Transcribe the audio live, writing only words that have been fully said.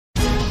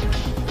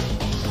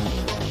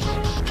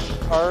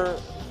Our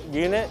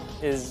unit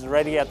is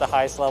ready at the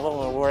highest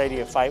level and we're ready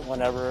to fight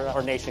whenever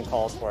our nation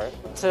calls for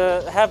it.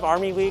 To have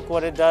Army Week,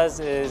 what it does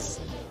is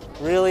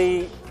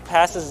really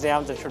passes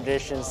down the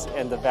traditions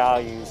and the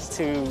values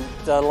to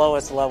the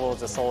lowest level of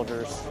the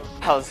soldiers.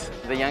 I was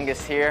the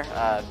youngest here,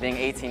 being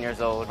 18 years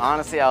old.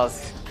 Honestly, I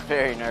was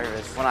very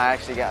nervous when I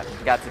actually got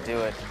to do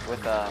it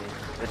with the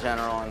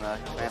general and the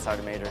command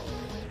sergeant major.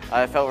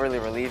 It felt really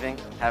relieving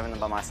having them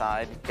by my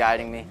side,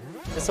 guiding me.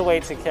 It's a way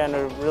to kind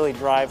of really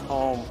drive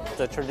home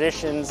the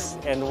traditions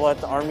and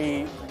what the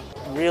Army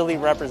really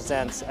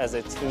represents as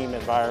a team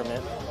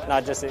environment,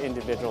 not just an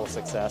individual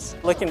success.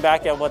 Looking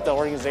back at what the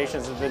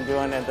organizations have been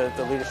doing and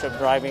the leadership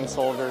driving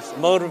soldiers,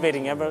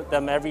 motivating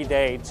them every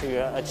day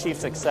to achieve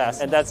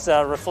success. And that's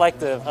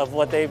reflective of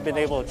what they've been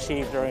able to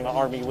achieve during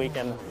Army Week,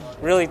 and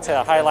really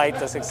to highlight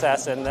the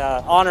success and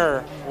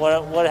honor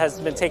what has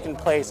been taking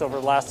place over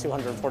the last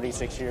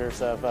 246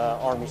 years of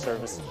Army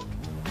service.